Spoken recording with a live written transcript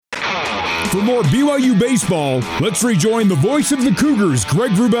For more BYU baseball, let's rejoin the voice of the Cougars,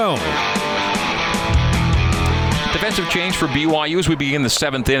 Greg Wrubell. Defensive change for BYU as we begin the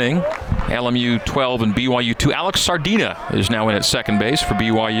 7th inning. LMU 12 and BYU 2. Alex Sardina is now in at second base for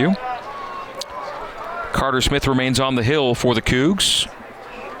BYU. Carter Smith remains on the hill for the Cougs.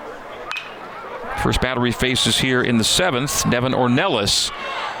 First batter he faces here in the 7th, Devin Ornelas.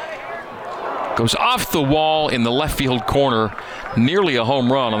 Goes off the wall in the left field corner. Nearly a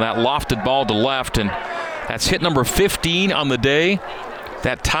home run on that lofted ball to left, and that's hit number 15 on the day.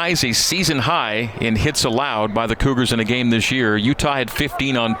 That ties a season high in hits allowed by the Cougars in a game this year. Utah had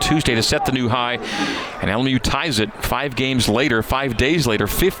 15 on Tuesday to set the new high, and LMU ties it 5 days later,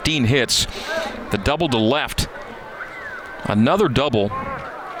 15 hits. The double to left. Another double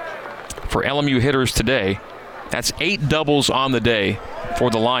for LMU hitters today. That's 8 doubles on the day for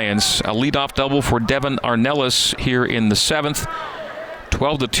the Lions. A leadoff double for Devin Ornelas here in the 7th.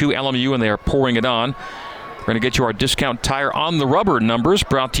 12-2 LMU, and they are pouring it on. We're going to get you our Discount Tire on the Rubber numbers,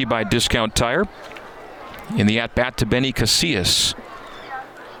 brought to you by Discount Tire. In the at-bat to Benny Casillas.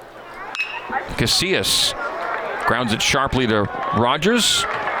 Casillas grounds it sharply to Rogers.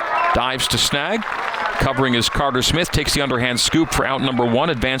 Dives to snag. Covering is Carter Smith. Takes the underhand scoop for out number 1.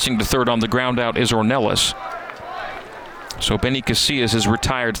 Advancing to third on the ground out is Ornelas. So Benny Casillas is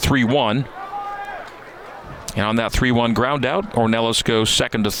retired 3-1. And on that 3-1 ground out, Ornelas goes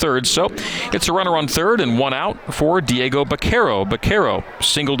second to third. So it's a runner on third and 1 out for Diego Baquero. Baquero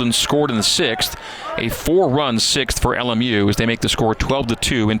singled and scored in the 6th. A 4-run 6th for LMU as they make the score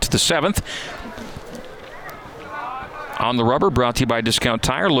 12-2 into the 7th. On the Rubber, brought to you by Discount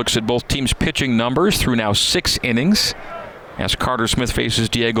Tire, looks at both teams' pitching numbers through now 6 innings. As Carter Smith faces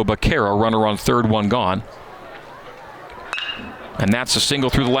Diego Baquero, runner on third, 1 gone. And that's a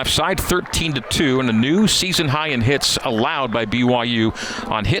single through the left side, 13-2, and a new season high in hits allowed by BYU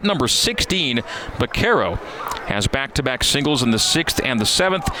on hit number 16. Baquero has back-to-back singles in the 6th and the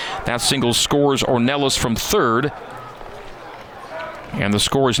 7th. That single scores Ornelas from third. And the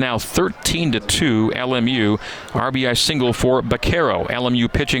score is now 13-2 LMU. RBI single for Baquero. LMU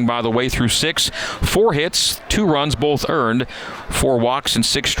pitching, by the way, through 6. 4 hits, 2 runs, both earned. 4 walks and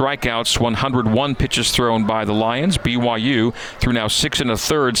 6 strikeouts. 101 pitches thrown by the Lions. BYU through now 6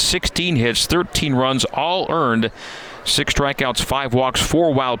 1/3. 16 hits, 13 runs, all earned. 6 strikeouts, 5 walks,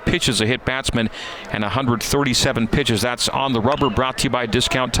 4 wild pitches, a hit batsman, and 137 pitches. That's on the Rubber, brought to you by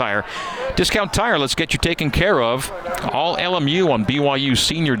Discount Tire. Discount Tire, let's get you taken care of. All LMU on BYU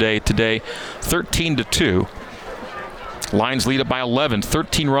Senior Day today, 13-2. Lions lead it by 11.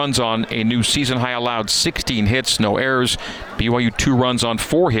 13 runs on a new season high allowed, 16 hits, no errors. BYU 2 runs on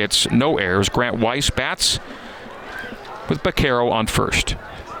 4 hits, no errors. Grant Weiss bats with Baquero on first.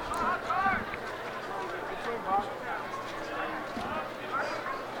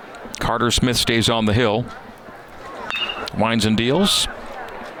 Carter Smith stays on the hill. Winds and deals.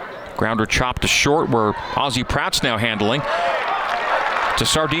 Grounder chopped to short where Ozzie Pratt's now handling. To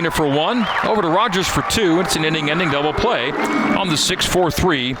Sardina for 1. Over to Rogers for 2. It's an inning-ending double play on the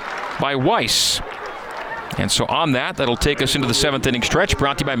 6-4-3 by Weiss. And so on that'll take us into the 7th inning stretch,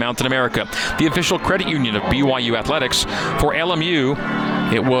 brought to you by Mountain America, the official credit union of BYU Athletics. For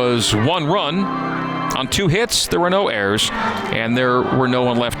LMU, it was 1 run. On 2 hits, there were no errors, and there were no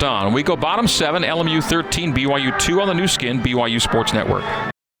one left on. We go bottom 7, LMU 13, BYU 2 on the new skin, BYU Sports Network.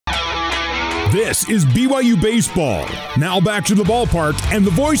 This is BYU Baseball. Now back to the ballpark and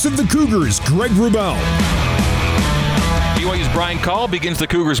the voice of the Cougars, Greg Wrubell. BYU's Brian Call begins the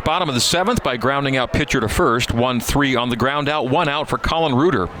Cougars' bottom of the 7th by grounding out pitcher to first. 1-3 on the ground out, 1 out for Colin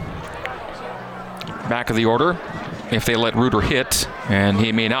Reuter. Back of the order, if they let Reuter hit, and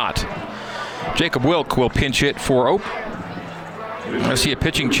he may not. Jacob Wilk will pinch hit for I see a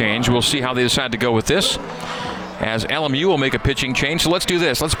pitching change. We'll see how they decide to go with this, as LMU will make a pitching change. So let's do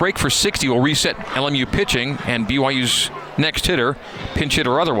this. Let's break for 60. We'll reset LMU pitching and BYU's next hitter, pinch hit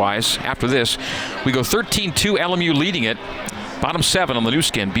or otherwise. After this, we go 13-2, LMU leading it. Bottom 7 on the new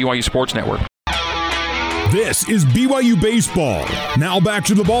skin, BYU Sports Network. This is BYU Baseball. Now back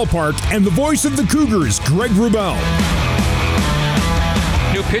to the ballpark and the voice of the Cougars, Greg Wrubell.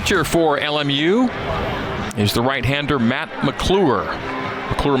 New pitcher for LMU is the right-hander Matt McClure.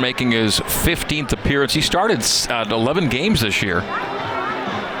 McClure making his 15th appearance. He started 11 games this year.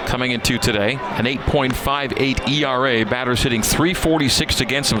 Coming into today, an 8.58 ERA. Batters hitting .346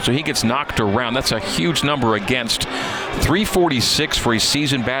 against him, so he gets knocked around. That's a huge number against. .346 for a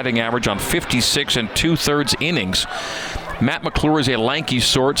season batting average on 56 2/3 innings. Matt McClure is a lanky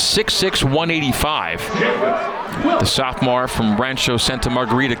sort, 6'6", 185. The sophomore from Rancho Santa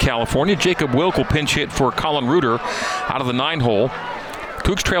Margarita, California. Jacob Wilk will pinch hit for Colin Reuter out of the 9-hole.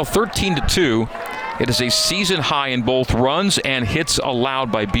 Cougs trail 13-2. It is a season high in both runs and hits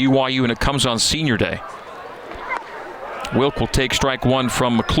allowed by BYU, and it comes on Senior Day. Wilk will take strike one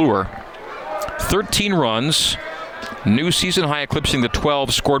from McClure. 13 runs, new season high eclipsing the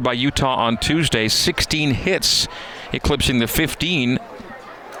 12 scored by Utah on Tuesday. 16 hits eclipsing the 15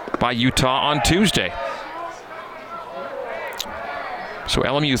 by Utah on Tuesday. So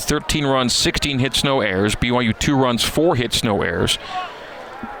LMU 13 runs, 16 hits, no errors. BYU 2 runs, 4 hits, no errors.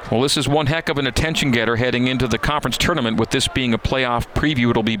 Well, this is one heck of an attention getter heading into the conference tournament. With this being a playoff preview,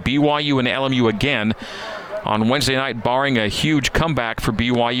 it'll be BYU and LMU again on Wednesday night, barring a huge comeback for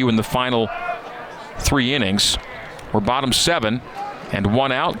BYU in the final 3 innings. We're bottom 7 and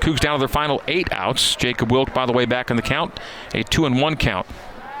 1 out. Cougs down to their final 8 outs. Jacob Wilk, by the way, back in the count. A 2-1 count.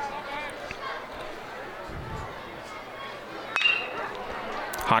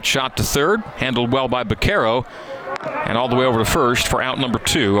 Hot shot to third, handled well by Baquero, and all the way over to first for out number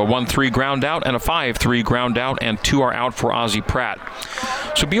 2. A 1-3 ground out and a 5-3 ground out, and 2 are out for Ozzie Pratt.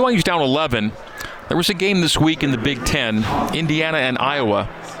 So BYU's down 11. There was a game this week in the Big Ten, Indiana and Iowa.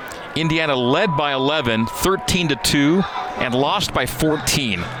 Indiana led by 11, 13-2, and lost by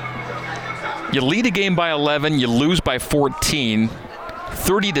 14. You lead a game by 11, you lose by 14.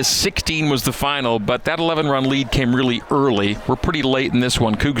 30-16 was the final, but that 11-run lead came really early. We're pretty late in this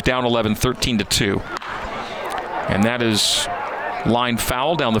one. Cougs down 11, 13-2. And that is line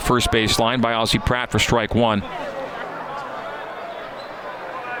foul down the first base line by Ozzie Pratt for strike one.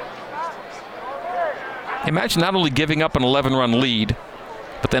 Imagine not only giving up an 11-run lead,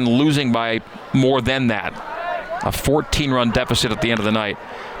 but then losing by more than that. A 14-run deficit at the end of the night.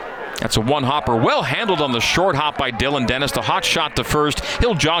 That's a one-hopper. Well handled on the short hop by Dylan Dennis. The hot shot to first.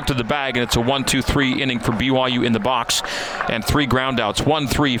 He'll jog to the bag, and it's a 1-2-3 inning for BYU in the box. And 3 groundouts,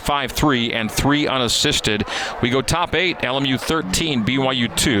 1-3, 5-3, and 3 unassisted. We go top 8, LMU 13,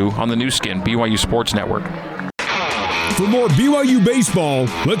 BYU 2 on the new skin, BYU Sports Network. For more BYU baseball,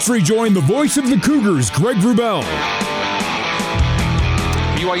 let's rejoin the voice of the Cougars, Greg Wrubell.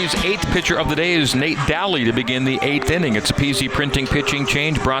 BYU's 8th pitcher of the day is Nate Dowley to begin the 8th inning. It's a PZ Printing pitching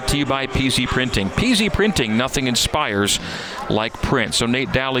change brought to you by PZ Printing. PZ Printing, nothing inspires like print. So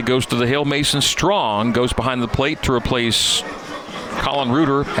Nate Dowley goes to the hill. Mason Strong goes behind the plate to replace Colin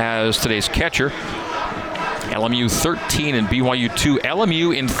Reuter as today's catcher. LMU 13 and BYU 2.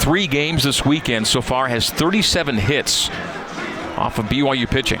 LMU in 3 games this weekend so far has 37 hits off of BYU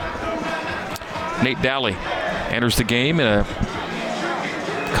pitching. Nate Dowley enters the game in a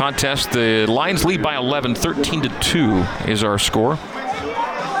contest. The Lions lead by 11, 13-2 is our score.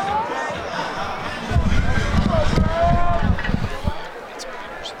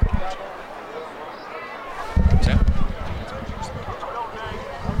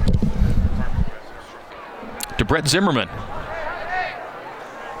 To Brett Zimmerman.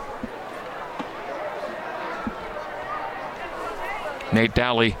 Nate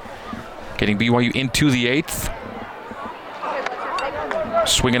Dowley getting BYU into the 8th.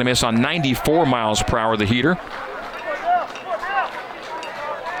 Swing and a miss on 94 miles per hour, the heater.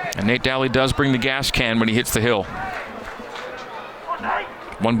 And Nate Dowley does bring the gas can when he hits the hill.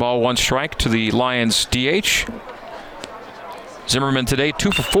 1 ball, 1 strike to the Lions DH. Zimmerman today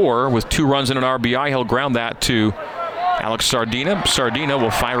 2 for 4 with 2 runs and an RBI. He'll ground that to Alex Sardina. Sardina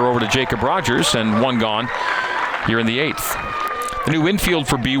will fire over to Jacob Rogers, and 1 gone here in the 8th. The new infield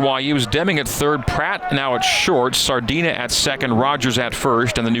for BYU is Deming at third, Pratt now at short, Sardina at second, Rogers at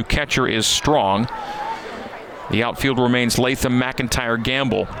first, and the new catcher is Strong. The outfield remains Latham, McIntyre,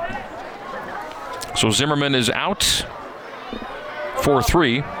 Gamble. So Zimmerman is out.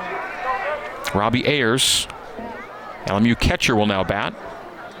 4-3. Robbie Ayers, LMU catcher, will now bat.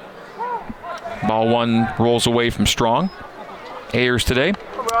 Ball 1 rolls away from Strong. Ayers today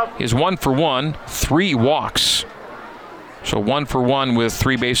is 1 for 1, 3 walks. So 1 for 1 with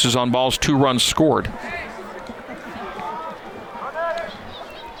 3 bases on balls, 2 runs scored.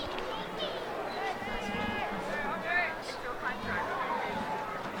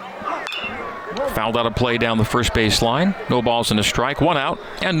 Fouled out of play down the first base line. No balls and a strike. 1 out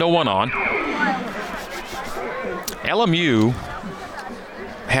and no 1 on. LMU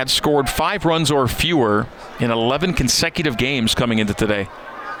had scored 5 runs or fewer in 11 consecutive games coming into today.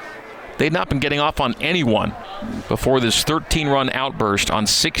 They'd not been getting off on anyone before this 13-run outburst on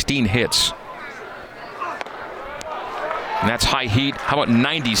 16 hits. And that's high heat. How about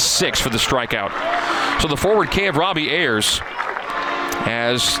 96 for the strikeout? So the forward K of Robbie Ayers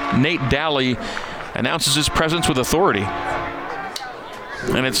as Nate Dowley announces his presence with authority.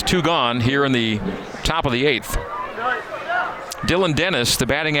 And it's 2 gone here in the top of the 8th. Dylan Dennis, the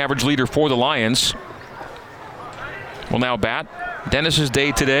batting average leader for the Lions, will now bat. Dennis's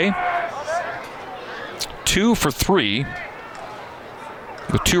day today. 2 for 3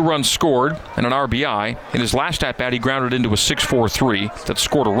 with 2 runs scored and an RBI. In his last at-bat, he grounded into a 6-4-3 that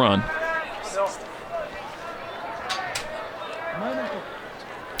scored a run.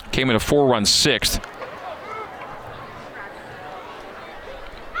 Came in a 4-run 6th.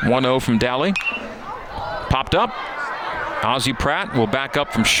 1-0 from Daly. Popped up. Ozzie Pratt will back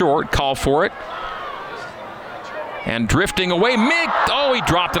up from short, call for it. And drifting away, he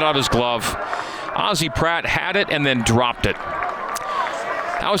dropped it out of his glove. Ozzie Pratt had it and then dropped it.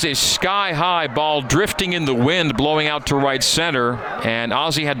 That was a sky-high ball drifting in the wind, blowing out to right center. And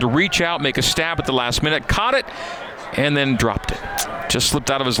Ozzie had to reach out, make a stab at the last minute, caught it, and then dropped it. Just slipped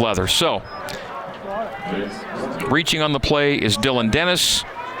out of his leather. So, reaching on the play is Dylan Dennis.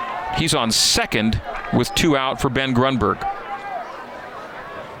 He's on second with 2 out for Ben Grunberg.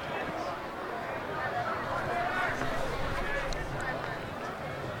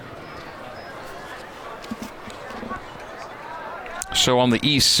 So on the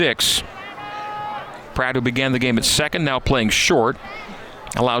E6, Pratt, who began the game at second, now playing short,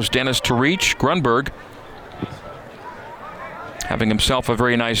 allows Dennis to reach. Grunberg having himself a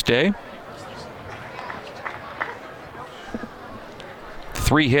very nice day.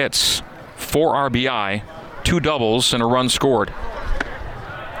 3 hits, 4 RBI, 2 doubles, and a run scored.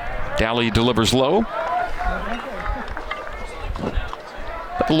 Daly delivers low.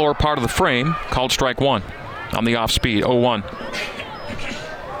 At the lower part of the frame, called strike 1 on the off speed, 0-1.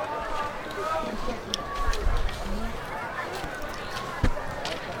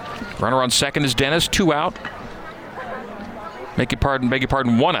 Runner on second is Dennis, 2 out. Beg your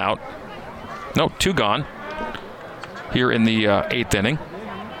pardon, 1 out. No, 2 gone here in the 8th inning.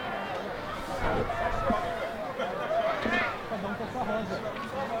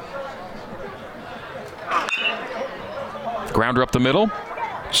 Grounder up the middle.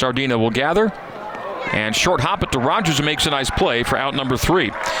 Sardina will gather. And short hop it to Rogers, who makes a nice play for out number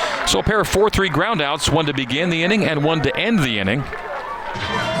 3. So a pair of 4-3 groundouts, one to begin the inning and one to end the inning.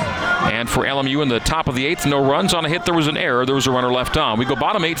 And for LMU in the top of the 8th, no runs. On a hit, there was an error. There was a runner left on. We go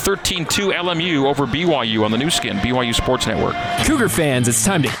bottom 8, 13-2 LMU over BYU on the new skin, BYU Sports Network. Cougar fans, it's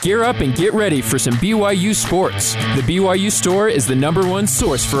time to gear up and get ready for some BYU sports. The BYU store is the #1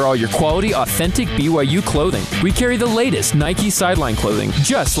 source for all your quality, authentic BYU clothing. We carry the latest Nike sideline clothing,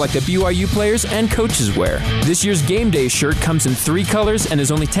 just like the BYU players and coaches wear. This year's game day shirt comes in 3 colors and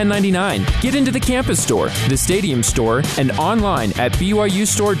is only $10.99. Get into the campus store, the stadium store, and online at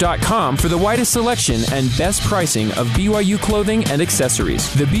BYUstore.com for the widest selection and best pricing of BYU clothing and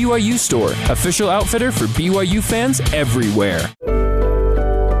accessories. The BYU Store, official outfitter for BYU fans everywhere.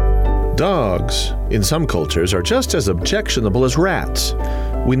 Dogs, in some cultures, are just as objectionable as rats.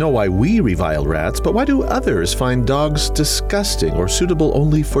 We know why we revile rats, but why do others find dogs disgusting or suitable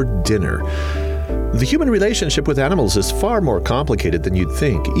only for dinner? The human relationship with animals is far more complicated than you'd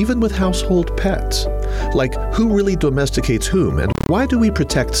think, even with household pets. Like, who really domesticates whom, and why do we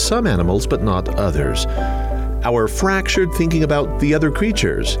protect some animals but not others? Our fractured thinking about the other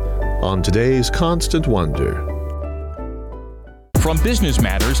creatures on today's Constant Wonder. From business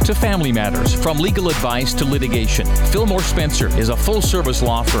matters to family matters, from legal advice to litigation, Fillmore Spencer is a full-service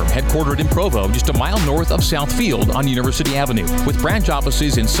law firm headquartered in Provo, just a mile north of Southfield on University Avenue, with branch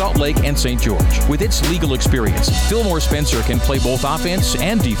offices in Salt Lake and St. George. With its legal experience, Fillmore Spencer can play both offense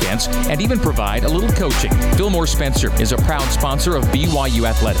and defense and even provide a little coaching. Fillmore Spencer is a proud sponsor of BYU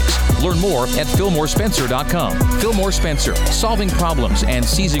Athletics. Learn more at FillmoreSpencer.com. Fillmore Spencer, solving problems and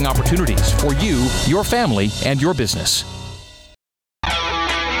seizing opportunities for you, your family, and your business.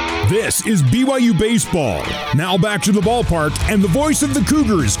 This is BYU Baseball. Now back to the ballpark and the voice of the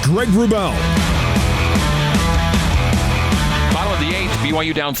Cougars, Greg Wrubell. Bottom of the 8th,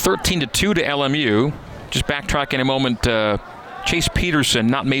 BYU down 13-2 to LMU. Just backtracking a moment, Chase Peterson,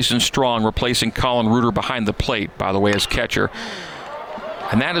 not Mason Strong, replacing Colin Reuter behind the plate, by the way, as catcher.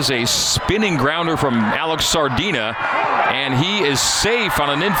 And that is a spinning grounder from Alex Sardina, and he is safe on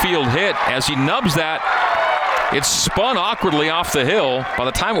an infield hit as he nubs that. It spun awkwardly off the hill. By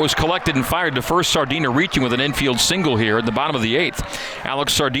the time it was collected and fired to first, Sardina reaching with an infield single here at the bottom of the 8th.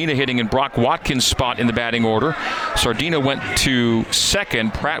 Alex Sardina hitting in Brock Watkins' spot in the batting order. Sardina went to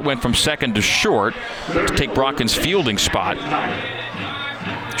second. Pratt went from second to short to take Brocken's fielding spot.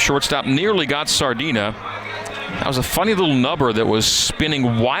 Shortstop nearly got Sardina. That was a funny little nubber that was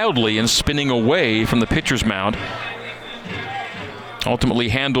spinning wildly and spinning away from the pitcher's mound. Ultimately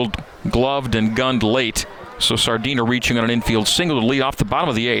handled, gloved, and gunned late. So Sardina reaching on an infield single to lead off the bottom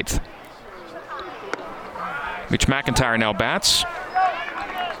of the 8th. Mitch McIntyre now bats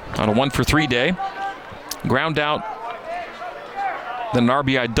on a 1-for-3 day. Ground out then an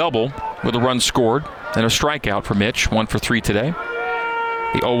RBI double with a run scored, and a strikeout for Mitch, 1 for 3 today.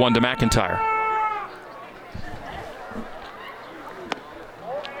 The 0-1 to McIntyre.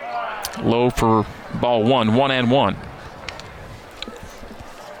 Low for ball 1, 1-1.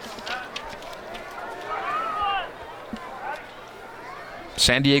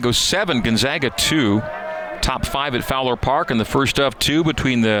 San Diego 7, Gonzaga 2. Top 5 at Fowler Park, and the first of 2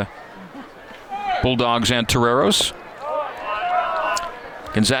 between the Bulldogs and Toreros.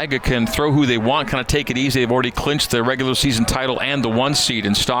 Gonzaga can throw who they want, kind of take it easy. They've already clinched the regular season title and the 1 seed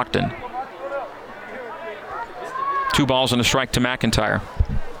in Stockton. 2 balls and a strike to McIntyre.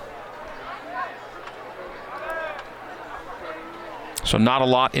 So not a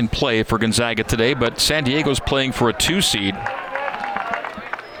lot in play for Gonzaga today, but San Diego's playing for a 2 seed.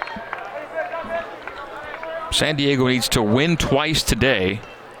 San Diego needs to win twice today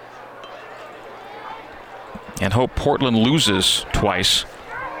and hope Portland loses twice.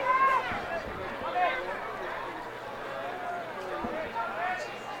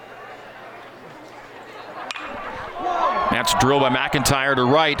 That's drilled by McIntyre to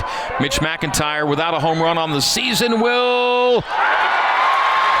right. Mitch McIntyre, without a home run on the season, will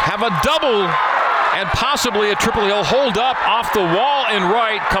have a double and possibly a triple. He'll hold up off the wall in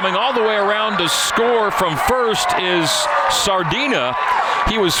right. Coming all the way around to score from first is Sardina.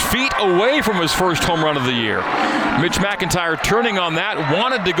 He was feet away from his first home run of the year. Mitch McIntyre turning on that,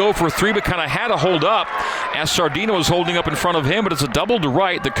 wanted to go for 3, but kind of had to hold up as Sardina was holding up in front of him, but it's a double to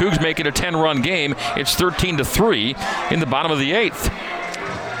right. The Cougs make it a 10-run game. It's 13-3 in the bottom of the 8th.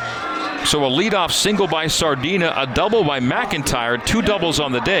 So a leadoff single by Sardina, a double by McIntyre, 2 doubles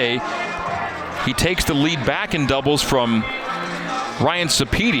on the day. He takes the lead back in doubles from Ryan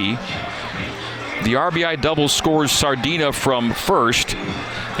Sapiti. The RBI double scores Sardina from first,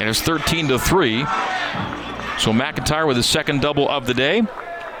 and it's 13-3. So McIntyre with his second double of the day.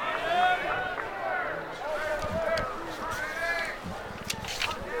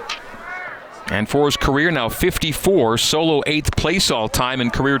 And for his career now 54, solo 8th place all time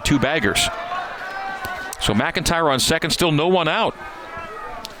in career 2-baggers. So McIntyre on second, still no one out.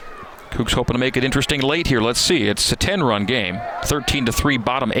 Cougs hoping to make it interesting late here. Let's see. It's a 10-run game. 13-3,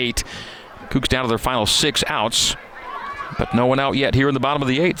 bottom 8. Cougs down to their final 6 outs, but no one out yet here in the bottom of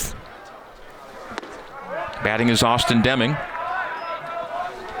the 8th. Batting is Austin Deming.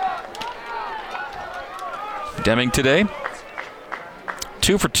 Deming today,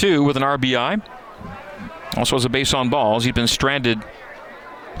 2 for 2 with an RBI. Also has a base on balls. He's been stranded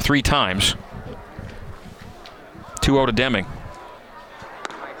 3 times. 2-0 to Deming.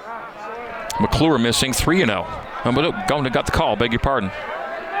 McClure missing, 3-0. Going to got the call, beg your pardon.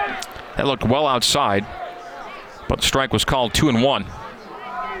 That looked well outside, but the strike was called 2-1.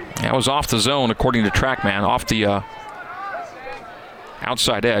 That was off the zone, according to TrackMan, off the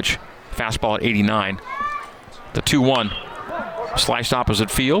outside edge. Fastball at 89. The 2-1 sliced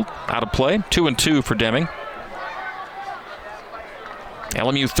opposite field, out of play. 2-2 for Deming.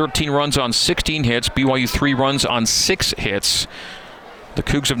 LMU 13 runs on 16 hits. BYU 3 runs on 6 hits. The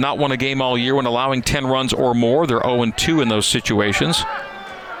Cougs have not won a game all year when allowing 10 runs or more. They're 0-2 in those situations.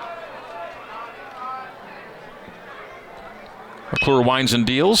 McClure winds and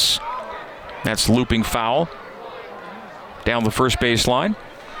deals. That's looping foul down the first baseline.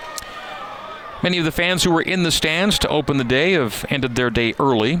 Many of the fans who were in the stands to open the day have ended their day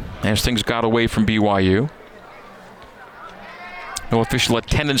early as things got away from BYU. No official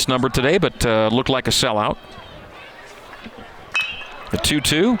attendance number today, but looked like a sellout. The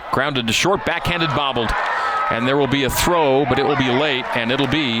 2-2, grounded to short, backhanded bobbled. And there will be a throw, but it will be late, and it'll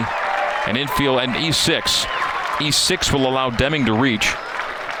be an infield, and E6. E6 will allow Deming to reach.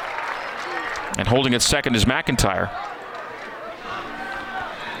 And holding at second is McIntyre.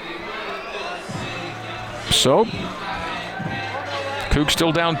 So, Cougs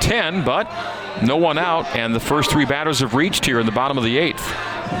still down 10, but no one out, and the first 3 batters have reached here in the bottom of the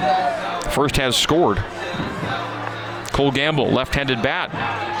 8th. First has scored. Cole Gamble, left-handed bat.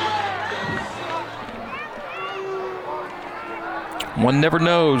 One never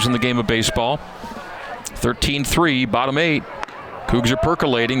knows in the game of baseball. 13-3, bottom 8. Cougs are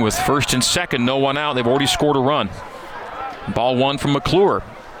percolating with first and second, no one out. They've already scored a run. Ball 1 from McClure.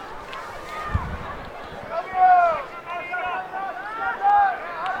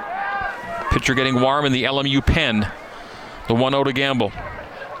 Pitcher getting warm in the LMU pen. The 1-0 to Gamble.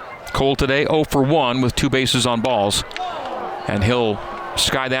 Cole today 0 for 1 with 2 bases on balls. And he'll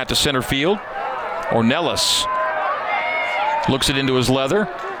sky that to center field. Ornelas looks it into his leather.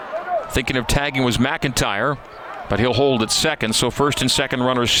 Thinking of tagging was McIntyre, but he'll hold at second. So first and second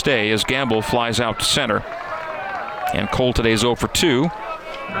runners stay as Gamble flies out to center. And Cole today is 0 for 2.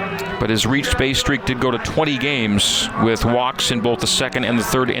 But his reached base streak did go to 20 games with walks in both the second and the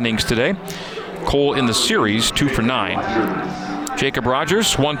third innings today. Cole in the series, 2 for 9. Jacob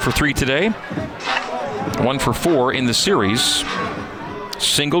Rogers, 1 for 3 today. 1 for 4 in the series.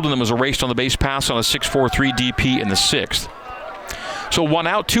 Singled and then was erased on the base pass on a 6-4-3 DP in the 6th. So 1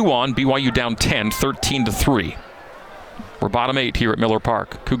 out, 2 on. BYU down 10, 13-3. We're bottom 8 here at Miller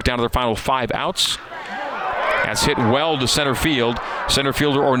Park. Cougs down to their final 5 outs. That's hit well to center field. Center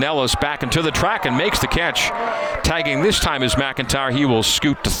fielder Ornelas back into the track and makes the catch. Tagging this time is McIntyre. He will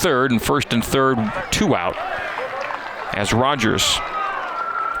scoot to third, and first and third, 2 out. As Rogers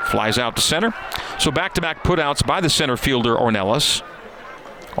flies out to center. So back-to-back putouts by the center fielder Ornelas.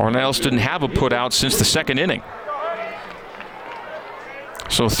 Ornelas didn't have a putout since the second inning.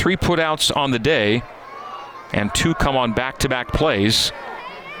 So 3 putouts on the day, and 2 come on back-to-back plays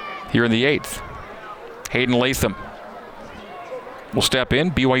here in the 8th. Hayden Latham will step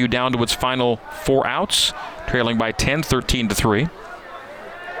in. BYU down to its final 4 outs, trailing by 10, 13-3.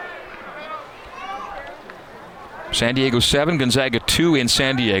 San Diego 7, Gonzaga 2 in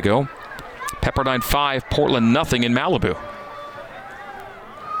San Diego. Pepperdine 5, Portland nothing in Malibu.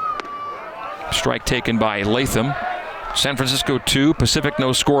 Strike taken by Latham. San Francisco 2, Pacific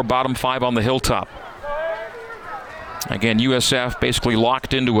no score, bottom 5 on the Hilltop. Again, USF basically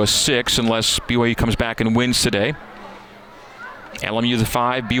locked into a 6 unless BYU comes back and wins today. LMU the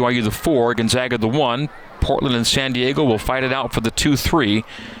 5, BYU the 4, Gonzaga the 1. Portland and San Diego will fight it out for the 2-3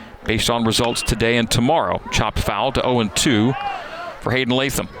 based on results today and tomorrow. Chopped foul to 0-2 for Hayden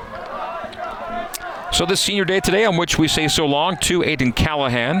Latham. So this senior day today, on which we say so long to Aiden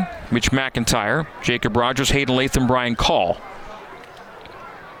Callahan, Mitch McIntyre, Jacob Rogers, Hayden Latham, Brian Call.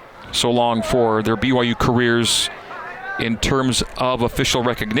 So long for their BYU careers in terms of official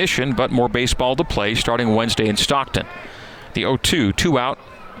recognition, but more baseball to play starting Wednesday in Stockton. The 0-2, 2 out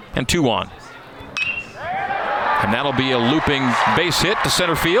and 2 on. And that'll be a looping base hit to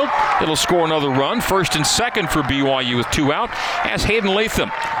center field. It'll score another run. First and second for BYU with 2 out, as Hayden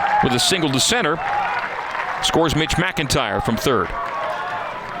Latham with a single to center scores Mitch McIntyre from third.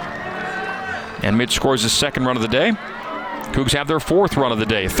 And Mitch scores his second run of the day. Cougs have their 4th run of the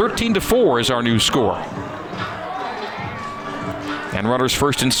day. 13-4 is our new score. And runners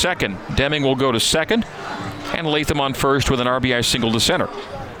first and second. Deming will go to second, and Latham on first with an RBI single to center.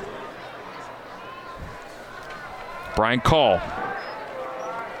 Brian Call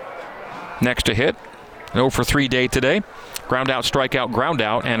next to hit. An 0 for 3 day today. Ground out, strikeout, ground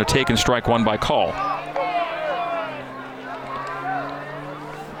out, and a taken strike 1 by Call.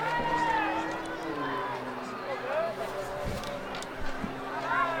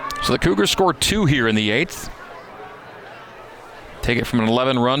 So the Cougars scored 2 here in the 8th. Take it from an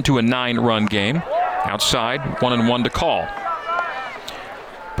 11-run to a 9-run game. Outside, 1-1 to Call.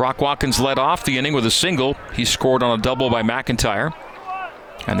 Brock Watkins led off the inning with a single. He scored on a double by McIntyre.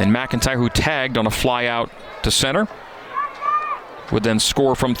 And then McIntyre, who tagged on a fly out to center, would then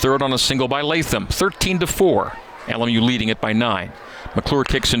score from third on a single by Latham. 13-4. LMU leading it by 9. McClure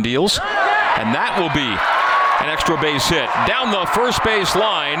kicks and deals. And that will be an extra base hit. Down the first base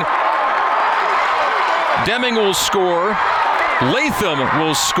line. Deming will score. Latham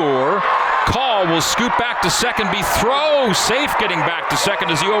will score. Call will scoot back to second. Be throw safe getting back to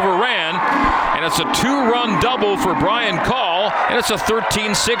second as he overran. And it's a 2-run double for Brian Call. And it's a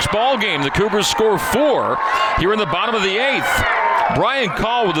 13-6 ball game. The Cougars score 4 here in the bottom of the 8th. Brian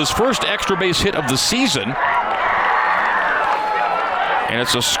Call with his first extra base hit of the season. And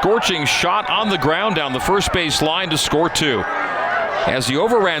it's a scorching shot on the ground down the first base line to score 2. As he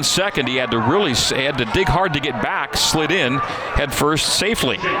overran second, he had to dig hard to get back, slid in head first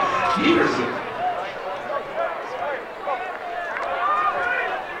safely.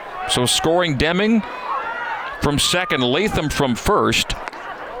 So scoring Deming from second, Latham from first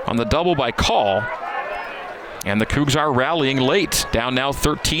on the double by Call. And the Cougs are rallying late, down now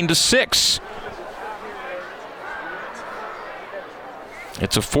 13-6.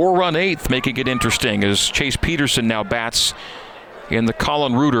 It's a 4-run 8th, making it interesting as Chase Peterson now bats in the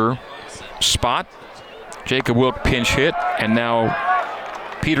Colin Reuter spot. Jacob Wilk pinch hit, and now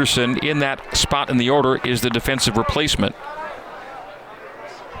Peterson in that spot in the order is the defensive replacement.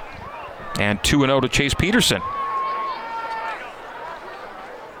 And 2-0 to Chase Peterson.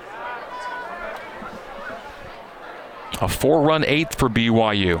 A 4-run 8th for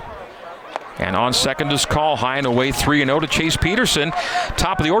BYU. And on second is Call, high and away 3-0 to Chase Peterson.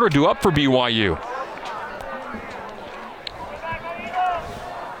 Top of the order due up for BYU.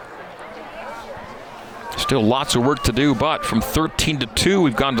 Still lots of work to do, but from 13-2,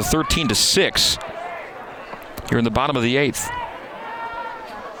 we've gone to 13-6. You're in the bottom of the 8th.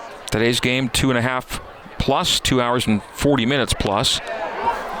 Today's game, 2.5 plus, 2 hours and 40 minutes plus.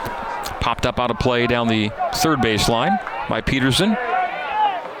 Popped up out of play down the third baseline by Peterson.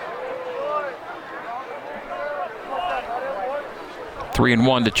 Three and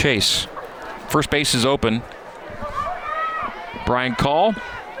one to Chase. First base is open. Brian Call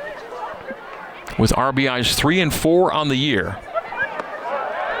with RBIs 3 and 4 on the year.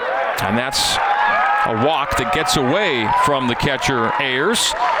 And that's a walk that gets away from the catcher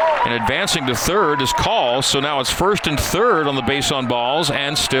Ayers. And advancing to third is Call, so now it's first and third on the base on balls,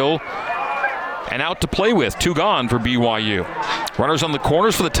 and still an out to play with. 2 gone for BYU. Runners on the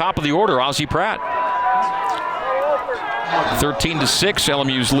corners for the top of the order, Ozzie Pratt. 13-6,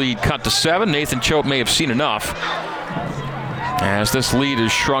 LMU's lead cut to 7. Nathan Choate may have seen enough, as this lead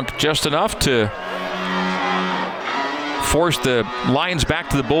is shrunk just enough to force the Lions back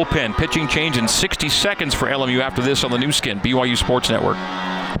to the bullpen. Pitching change in 60 seconds for LMU after this on the new skin, BYU Sports Network.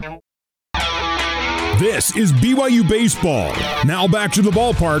 This is BYU Baseball. Now back to the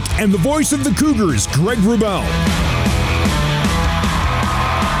ballpark and the voice of the Cougars, Greg Wrubell.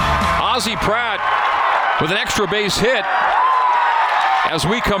 Ozzie Pratt with an extra base hit as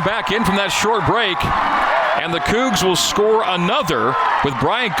we come back in from that short break. And the Cougs will score another with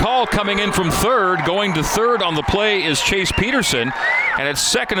Brian Call coming in from third. Going to third on the play is Chase Peterson. And at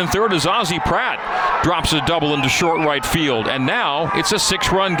second and third is Ozzie Pratt. Drops a double into short right field. And now it's a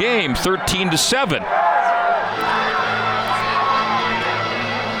 6-run game, 13-7.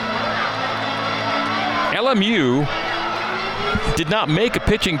 LMU did not make a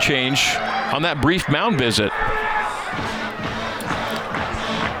pitching change on that brief mound visit.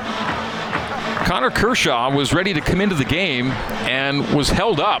 Connor Kershaw was ready to come into the game and was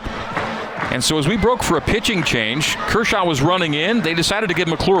held up. And so as we broke for a pitching change, Kershaw was running in. They decided to give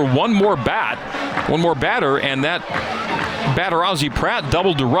McClure one more batter, and that batter, Ozzie Pratt,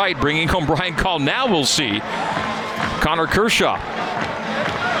 doubled to right, bringing home Brian Call. Now we'll see Connor Kershaw.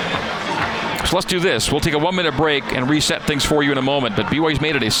 So let's do this. We'll take a 1-minute break and reset things for you in a moment. But BYU's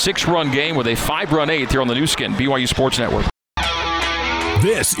made it a 6-run game with a 5-run 8th here on the new skin, BYU Sports Network.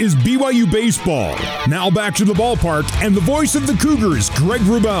 This is BYU Baseball. Now back to the ballpark and the voice of the Cougars, Greg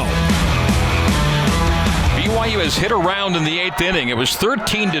Wrubell. BYU has hit around in the 8th inning. It was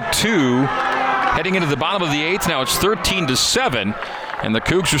 13-2 heading into the bottom of the 8th. Now it's 13-7. And the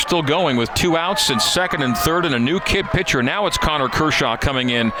Cougs are still going with 2 outs in second and third and a new kid pitcher. Now it's Connor Kershaw coming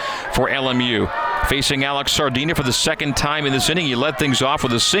in for LMU. Facing Alex Sardina for the second time in this inning. He led things off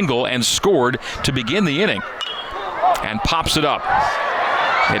with a single and scored to begin the inning. And pops it up.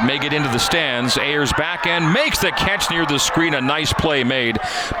 It may get into the stands. Ayers back and makes the catch near the screen. A nice play made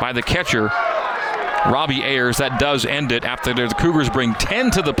by the catcher, Robbie Ayers. That does end it after the Cougars bring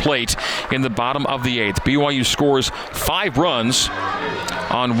 10 to the plate in the bottom of the 8th. BYU scores 5 runs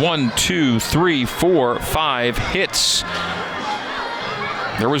on 5 hits.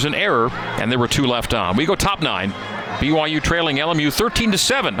 There was an error, and there were 2 left on. We go top 9. BYU trailing LMU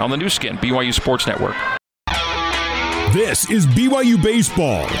 13-7 on the new skin, BYU Sports Network. This is BYU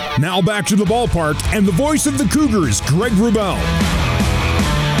Baseball. Now back to the ballpark and the voice of the Cougars, Greg Wrubell.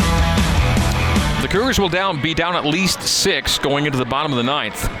 The Cougars will be down at least 6 going into the bottom of the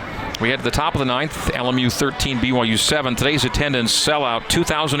 9th. We head to the top of the 9th, LMU 13, BYU 7. Today's attendance sellout,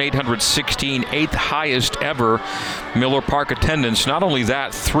 2,816, 8th highest ever Miller Park attendance. Not only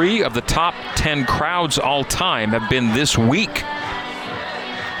that, 3 of the top 10 crowds all time have been this week.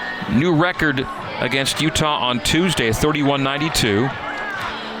 New record against Utah on Tuesday, 31-92.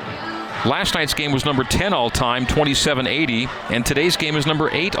 Last night's game was number 10 all-time, 27-80. And today's game is number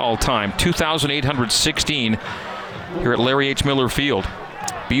 8 all-time, 2,816 here at Larry H. Miller Field.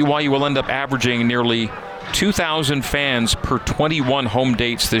 BYU will end up averaging nearly 2,000 fans per 21 home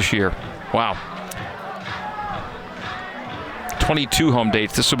dates this year. Wow. 22 home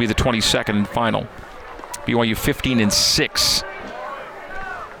dates. This will be the 22nd and final. BYU 15-6.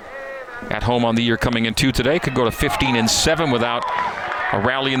 At home on the year coming into today. Could go to 15-7 without a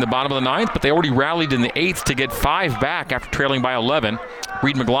rally in the bottom of the 9th, but they already rallied in the 8th to get 5 back after trailing by 11.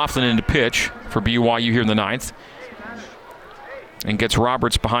 Reed McLaughlin in to pitch for BYU here in the 9th. And gets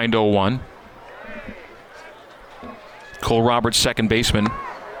Roberts behind 0-1. Cole Roberts, second baseman,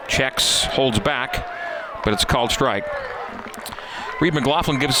 checks, holds back, but it's a called strike. Reed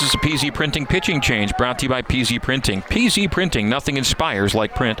McLaughlin gives us a PZ Printing pitching change, brought to you by PZ Printing. PZ Printing, nothing inspires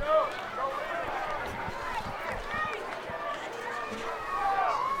like print.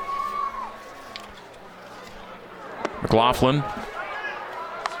 McLaughlin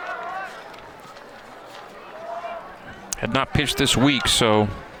had not pitched this week, so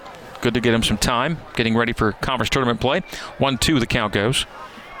Good to get him some time, getting ready for conference tournament play. 1-2 the count goes.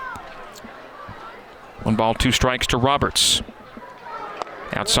 1 ball, 2 strikes to Roberts.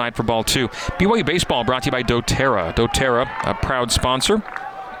 Outside for ball 2. BYU Baseball brought to you by doTERRA. doTERRA, a proud sponsor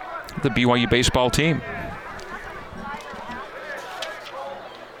of the BYU baseball team.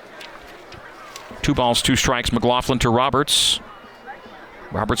 2 balls, 2 strikes. McLaughlin to Roberts.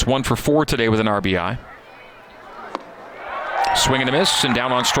 Roberts 1 for 4 today with an RBI. Swing and a miss, and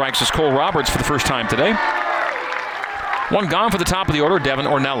down on strikes is Cole Roberts for the first time today. 1 gone for the top of the order, Devin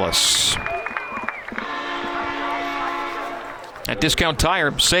Ornelas. At Discount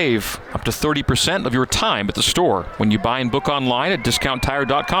Tire, save up to 30% of your time at the store when you buy and book online at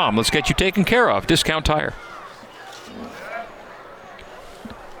discounttire.com. Let's get you taken care of. Discount Tire.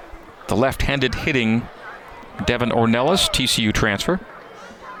 The left-handed hitting Devin Ornelas, TCU transfer.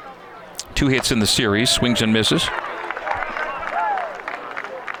 2 hits in the series, swings and misses.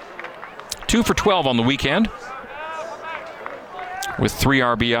 2 for 12 on the weekend with 3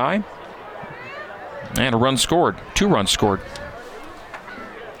 RBI and a run scored, 2 runs scored.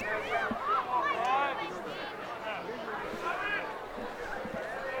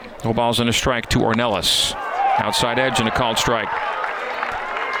 No balls and a strike to Ornelas. Outside edge and a called strike.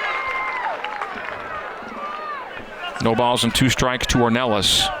 No balls and 2 strikes to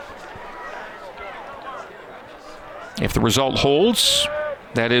Ornelas. If the result holds,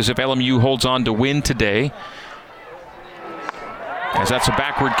 that is, if LMU holds on to win today, as that's a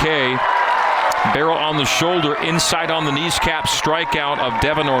backward K. Barrel on the shoulder, inside on the knees cap, strikeout of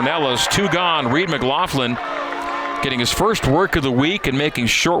Devin Ornelas. 2 gone. Reed McLaughlin getting his first work of the week and making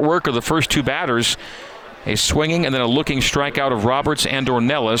short work of the first 2 batters. A swinging and then a looking strikeout of Roberts and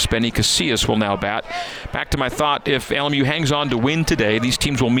Ornelas. Benny Casillas will now bat. Back to my thought, if LMU hangs on to win today, these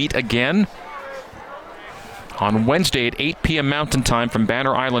teams will meet again on Wednesday at 8 p.m. Mountain Time from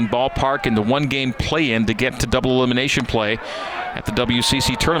Banner Island Ballpark in the 1-game play-in to get to double elimination play at the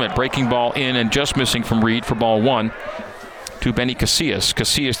WCC tournament. Breaking ball in and just missing from Reed for ball 1 to Benny Casillas.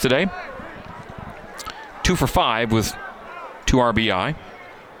 Casillas today, 2 for 5 with 2 RBI.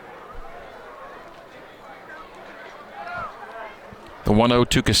 The 1-0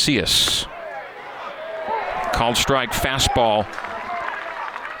 to Casillas. Called strike, fastball.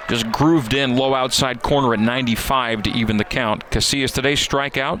 Just grooved in low outside corner at 95 to even the count. Casillas today,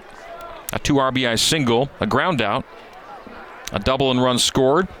 strikeout, a 2 RBI single, a ground out, a double and run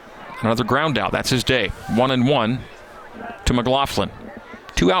scored, another ground out. That's his day. 1-1 to McLaughlin.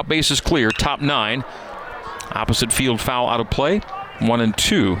 2 out, bases clear, top 9. Opposite field foul out of play. 1-2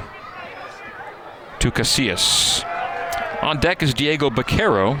 to Casillas. On deck is Diego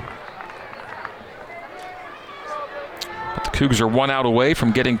Baquero. But the Cougs are 1 out away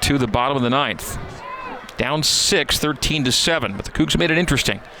from getting to the bottom of the 9th. Down 6, 13-7. But the Cougs made it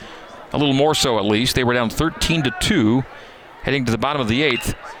interesting. A little more so, at least. They were down 13-2, heading to the bottom of the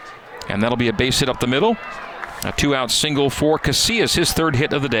 8th. And that'll be a base hit up the middle. A 2-out single for Casillas, his 3rd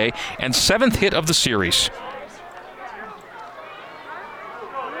hit of the day, and 7th hit of the series.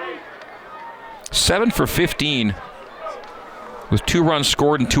 7 for 15 with 2 runs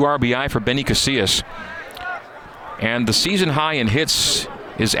scored and 2 RBI for Benny Casillas. And the season high in hits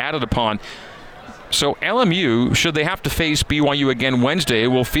is added upon. So LMU, should they have to face BYU again Wednesday,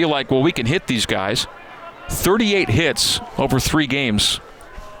 will feel like, well, we can hit these guys. 38 hits over 3 games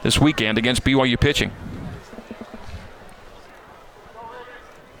this weekend against BYU pitching.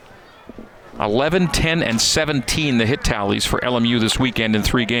 11, 10, and 17 the hit tallies for LMU this weekend in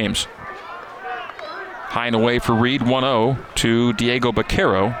 3 games. High and away for Reed, 1-0 to Diego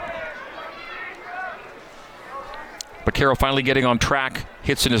Baquero. Baquero finally getting on track.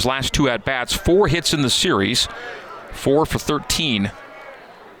 Hits in his last 2 at-bats. 4 hits in the series. 4 for 13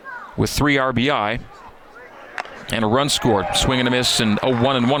 with 3 RBI. And a run scored. Swing and a miss, and a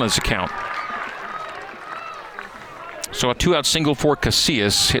 1-1 is the count. So a 2-out single for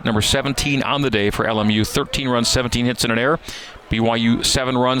Casillas. Hit number 17 on the day for LMU. 13 runs, 17 hits, and an error. BYU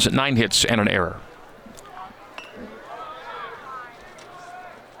 7 runs, 9 hits, and an error.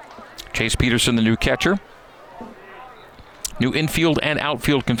 Chase Peterson, the new catcher. New infield and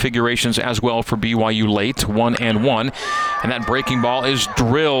outfield configurations as well for BYU late, 1-1. And that breaking ball is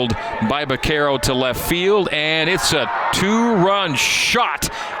drilled by Baquero to left field, and it's a 2-run shot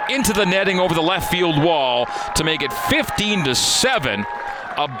into the netting over the left field wall to make it 15-7.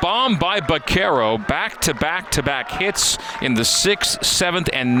 A bomb by Baquero, back-to-back hits in the 6th, 7th,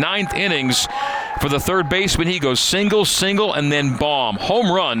 and 9th innings for the third baseman. He goes single, and then bomb.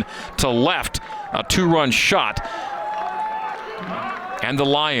 Home run to left, a 2-run shot. And the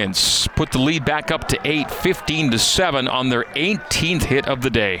Lions put the lead back up to 8, 15-7 on their 18th hit of the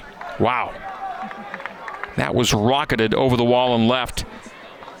day. Wow. That was rocketed over the wall and left.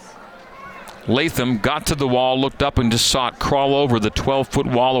 Latham got to the wall, looked up, and just saw it crawl over the 12-foot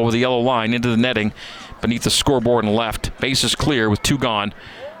wall over the yellow line into the netting beneath the scoreboard and left. Base is clear with 2 gone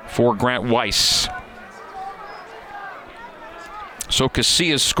for Grant Weiss. So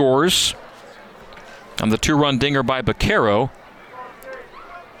Casillas scores on the 2-run dinger by Baquero.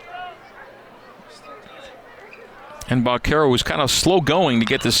 And Baquero, was kind of slow going to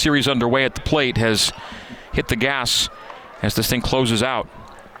get this series underway at the plate, has hit the gas as this thing closes out.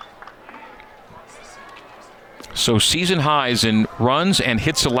 So season highs in runs and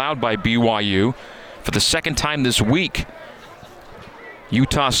hits allowed by BYU. For the second time this week,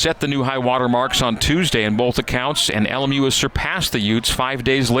 Utah set the new high water marks on Tuesday in both accounts, and LMU has surpassed the Utes 5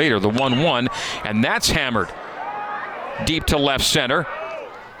 days later, the 1-1, and that's hammered deep to left center.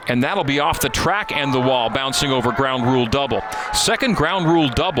 And that'll be off the track and the wall, bouncing over ground rule double. Second ground rule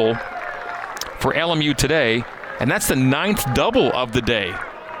double for LMU today, and that's the 9th double of the day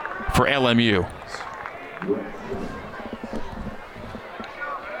for LMU.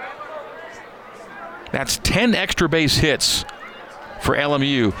 That's 10 extra base hits for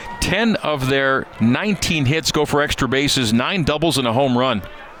LMU. 10 of their 19 hits go for extra bases, 9 doubles and a home run.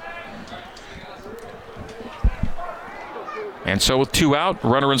 And so with 2 out,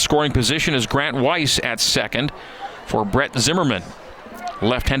 runner in scoring position is Grant Weiss at second for Brett Zimmerman.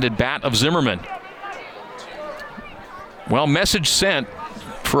 Left-handed bat of Zimmerman. Well, message sent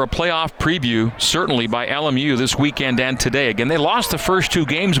for a playoff preview, certainly by LMU this weekend and today. Again, they lost the first 2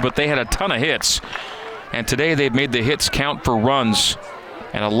 games, but they had a ton of hits. And today they've made the hits count for runs.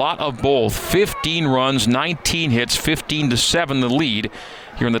 And a lot of both. 15 runs, 19 hits, 15-7 the lead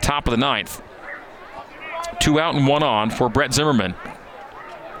here in the top of the 9th. 2 out and 1 on for Brett Zimmerman.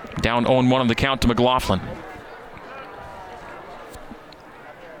 Down 0-1 on the count to McLaughlin.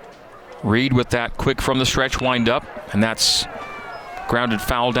 Reed with that quick from the stretch windup, and that's grounded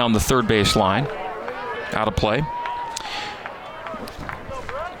foul down the third base line. Out of play.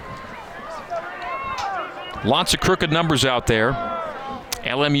 Lots of crooked numbers out there.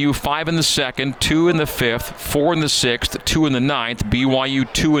 LMU 5 in the second, 2 in the 5th, 4 in the 6th, 2 in the 9th,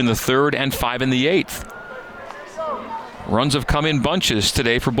 BYU 2 in the 3rd, and 5 in the 8th. Runs have come in bunches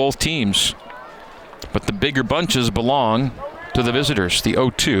today for both teams. But the bigger bunches belong to the visitors. The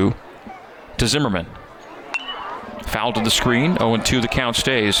 0-2 to Zimmerman. Foul to the screen, 0-2 the count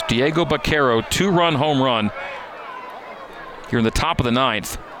stays. Diego Baquero, 2-run home run here in the top of the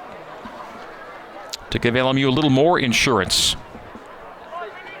 9th to give LMU a little more insurance.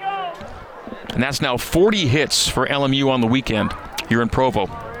 And that's now 40 hits for LMU on the weekend here in Provo.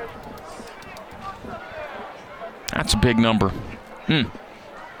 That's a big number.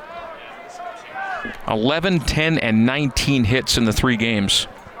 11, 10, and 19 hits in the 3 games.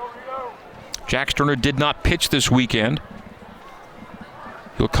 Jack Sterner did not pitch this weekend.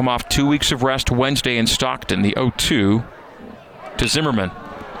 He'll come off 2 weeks of rest Wednesday in Stockton. The 0-2 to Zimmerman.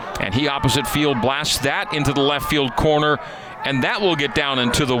 And he opposite field blasts that into the left field corner, and that will get down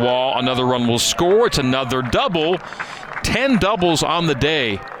into the wall. Another run will score. It's another double. 10 doubles on the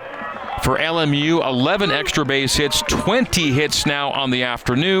day for LMU. 11 extra base hits, 20 hits now on the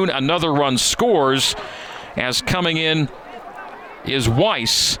afternoon. Another run scores as coming in is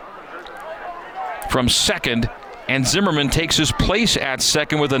Weiss from second, and Zimmerman takes his place at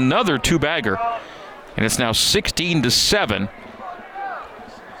second with another 2-bagger. And it's now 16-7.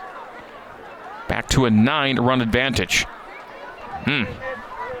 Back to a 9-run advantage.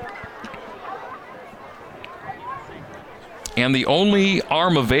 And the only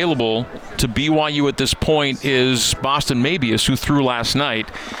arm available to BYU at this point is Boston Mabius, who threw last night.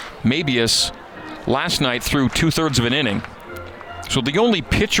 Mabius last night threw 2/3 of an inning. So the only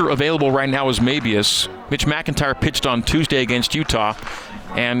pitcher available right now is Mabius. Mitch McIntyre pitched on Tuesday against Utah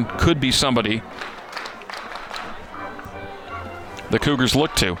and could be somebody the Cougars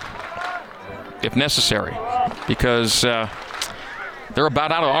look to if necessary, because they're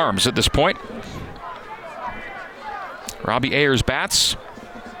about out of arms at this point. Robbie Ayers bats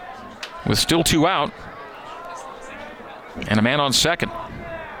with still 2 out and a man on second.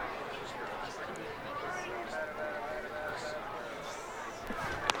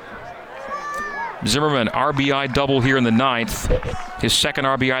 Zimmerman, RBI double here in the 9th. His second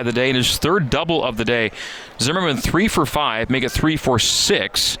RBI of the day and his 3rd double of the day. Zimmerman 3 for 5, make it 3 for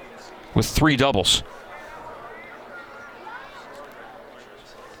 6 with 3 doubles.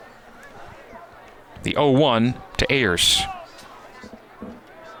 The 0-1 to Ayers.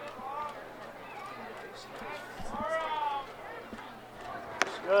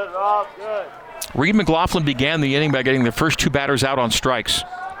 Good, Rob, good. Reed McLaughlin began the inning by getting the first 2 batters out on strikes.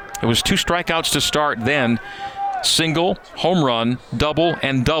 It was 2 strikeouts to start, then single, home run, double,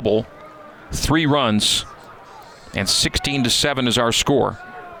 and double. 3 runs, and 16-7 is our score.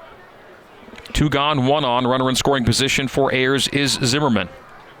 2 gone, 1 on. Runner in scoring position for Ayers is Zimmerman.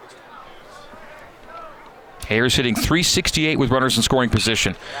 Ayers hitting .368 with runners in scoring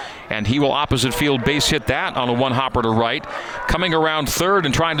position. And he will opposite field base hit that on a 1-hopper to right. Coming around third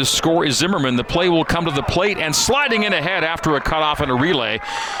and trying to score is Zimmerman. The play will come to the plate and sliding in ahead after a cutoff and a relay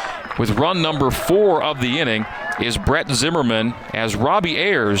with run number 4 of the inning is Brett Zimmerman as Robbie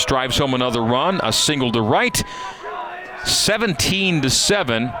Ayers drives home another run, a single to right.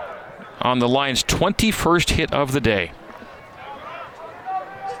 17-7 on the Lions' 21st hit of the day.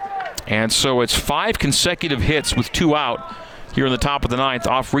 And so it's 5 consecutive hits with 2 out here in the top of the 9th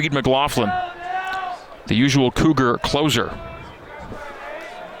off Reed McLaughlin, the usual Cougar closer.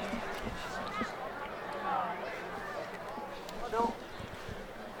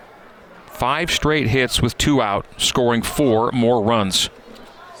 Five straight hits with 2 out, scoring 4 more runs.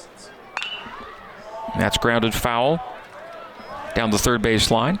 That's grounded foul down the third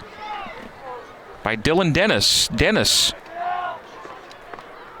baseline by Dylan Dennis. Dennis,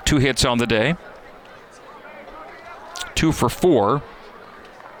 2 hits on the day. 2 for 4.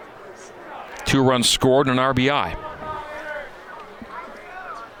 2 runs scored and an RBI.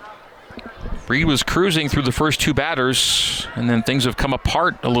 Reed was cruising through the first 2 batters, and then things have come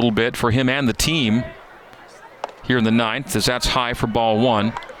apart a little bit for him and the team here in the 9th, as that's high for ball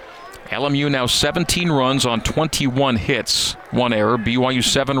 1. LMU now 17 runs on 21 hits, 1 error. BYU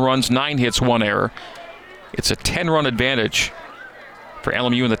 7 runs, 9 hits, 1 error. It's a 10-run advantage for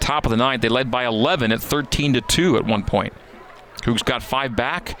LMU in the top of the 9th. They led by 11 at 13-2 at one point. Cougs got 5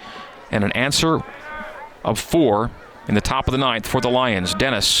 back and an answer of 4 in the top of the 9th for the Lions.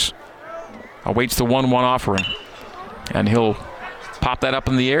 Dennis awaits the 1-1 offering, and he'll pop that up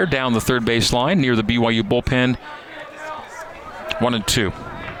in the air down the third baseline near the BYU bullpen. 1-2.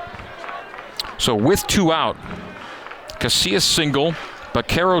 So with 2 out, Casillas single,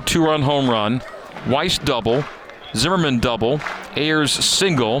 Baquero 2-run home run, Weiss double, Zimmerman double, Ayers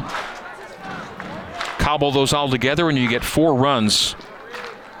single. Cobble those all together and you get 4 runs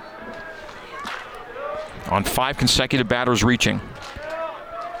on 5 consecutive batters reaching.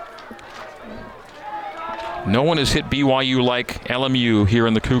 No one has hit BYU like LMU here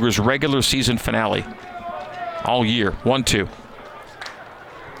in the Cougars' regular season finale all year. 1-2.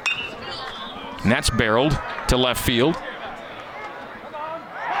 And that's barreled to left field.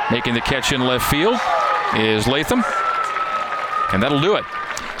 Making the catch in left field is Latham. And that'll do it.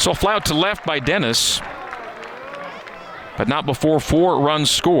 So a fly out to left by Dennis. But not before 4 runs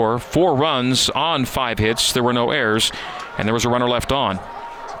score. 4 runs on 5 hits. There were no errors. And there was a runner left on.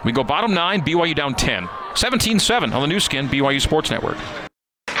 We go bottom 9, BYU down 10. 17-7 on the new skin, BYU Sports Network.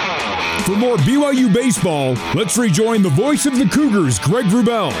 For more BYU baseball, let's rejoin the voice of the Cougars, Greg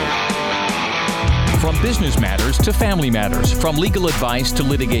Wrubell. From business matters to family matters, from legal advice to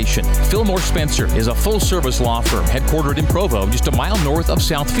litigation, Fillmore Spencer is a full-service law firm headquartered in Provo, just a mile north of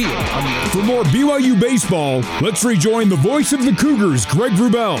Southfield. For more BYU baseball, let's rejoin the voice of the Cougars, Greg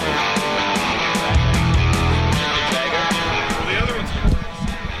Wrubell.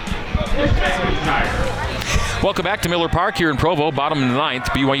 Welcome back to Miller Park here in Provo, bottom of the 9th.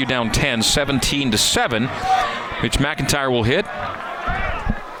 BYU down 10, 17-7. Mitch McIntyre will hit.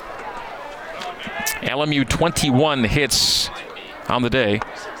 LMU 21 hits on the day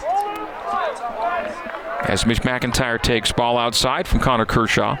as Mitch McIntyre takes ball outside from Connor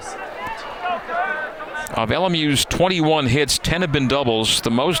Kershaw. Of LMU's 21 hits, 10 have been doubles,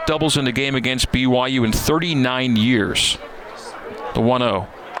 the most doubles in the game against BYU in 39 years. The 1-0.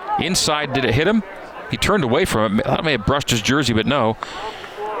 Inside, did it hit him? He turned away from it. That may have brushed his jersey, but no.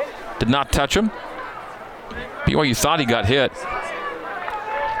 Did not touch him. BYU thought he got hit.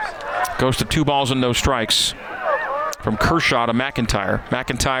 Goes to 2 balls and no strikes from Kershaw to McIntyre.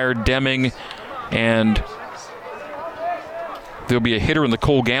 McIntyre, Deming, and there'll be a hitter in the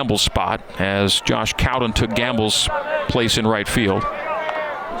Cole Gamble spot as Josh Cowden took Gamble's place in right field.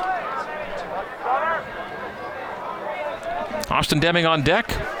 Austin Deming on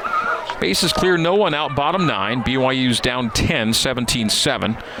deck. Bases clear, no one out, bottom 9. BYU's down 10,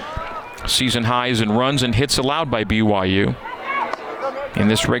 17-7. Season highs in runs and hits allowed by BYU in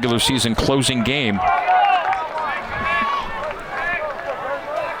this regular season closing game.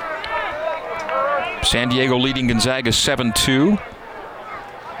 San Diego leading Gonzaga 7-2.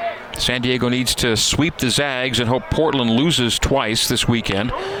 San Diego needs to sweep the Zags and hope Portland loses twice this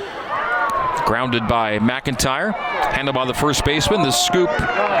weekend. Grounded by McIntyre. Handled by the first baseman. The scoop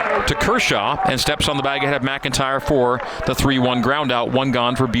to Kershaw and steps on the bag ahead of McIntyre for the 3-1 ground out. 1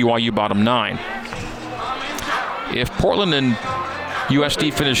 gone for BYU bottom 9. If Portland and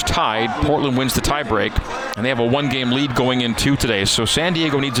USD finish tied, Portland wins the tiebreak, and they have a 1-game lead going into today. So San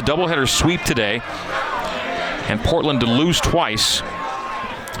Diego needs a doubleheader sweep today, and Portland to lose twice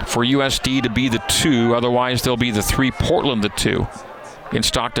for USD to be the 2. Otherwise, they'll be the 3, Portland the 2. In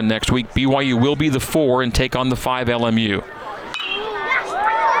Stockton next week, BYU will be the 4 and take on the 5 LMU.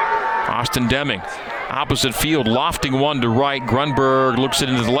 Austin Deming, opposite field, lofting one to right. Grunberg looks it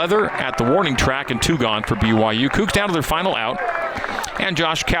into the leather at the warning track, and 2 gone for BYU. Cougs down to their final out, and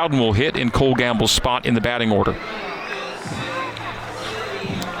Josh Cowden will hit in Cole Gamble's spot in the batting order.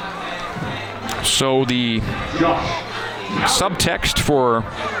 So the subtext for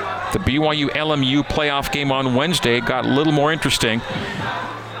the BYU-LMU playoff game on Wednesday got a little more interesting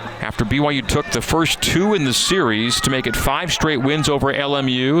after BYU took the first 2 in the series to make it 5 straight wins over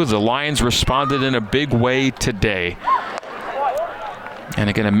LMU. The Lions responded in a big way today. And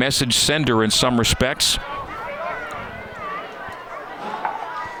again, a message sender in some respects.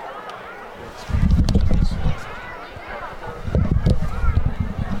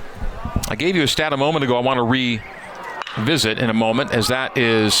 I gave you a stat a moment ago I want to revisit in a moment, as that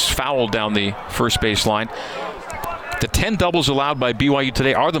is fouled down the first baseline. The 10 doubles allowed by BYU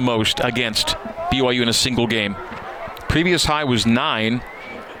today are the most against BYU in a single game. Previous high was 9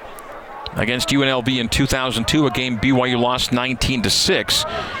 against UNLV in 2002, a game BYU lost 19-6,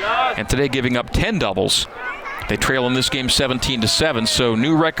 and today giving up 10 doubles. They trail in this game 17-7, so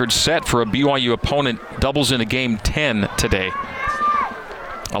new record set for a BYU opponent, doubles in a game 10 today.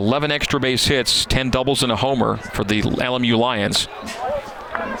 11 extra base hits, 10 doubles and a homer for the LMU Lions.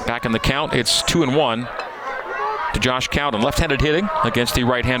 Back in the count, it's 2-1 to Josh Cowden. Left-handed hitting against the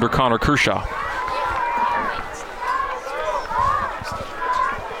right-hander Connor Kershaw.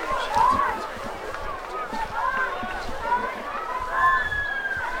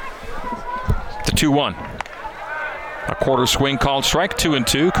 The 2-1. A quarter swing called strike,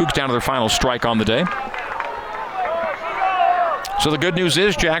 2-2. Cougs down to their final strike on the day. So the good news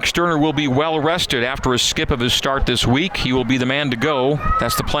is Jack Sterner will be well rested after a skip of his start this week. He will be the man to go.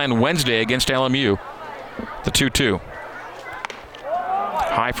 That's the plan Wednesday against LMU. The 2-2.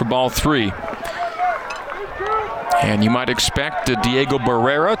 High for ball 3. And you might expect Diego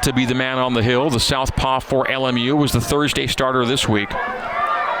Barrera to be the man on the hill. The southpaw for LMU was the Thursday starter this week.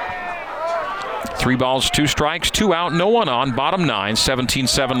 3 balls, 2 strikes, 2 out, no one on. Bottom 9,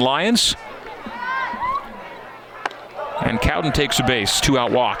 17-7 Lions. And Cowden takes a base,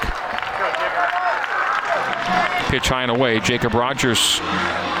 2-out walk. Pitch high and away. Jacob Rogers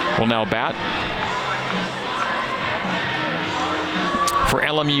will now bat. For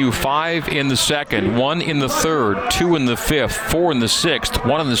LMU, 5 in the second, 1 in the third, 2 in the fifth, 4 in the sixth,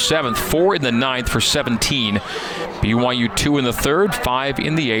 1 in the seventh, 4 in the ninth for 17. BYU 2 in the third, 5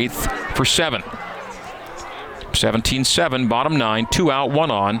 in the eighth for 7. 17-7, bottom 9, 2 out,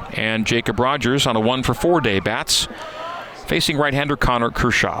 1 on, and Jacob Rogers on a 1-for-4 day bats, facing right-hander Connor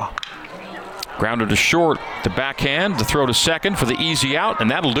Kershaw. Grounded to short, the backhand, the throw to second for the easy out, and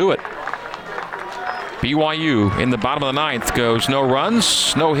that'll do it. BYU in the bottom of the ninth goes no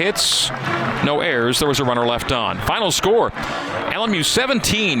runs, no hits, no errors. There was a runner left on. Final score, LMU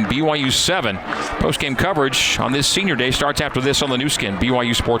 17, BYU 7. Post-game coverage on this senior day starts after this on the new skin,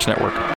 BYU Sports Network.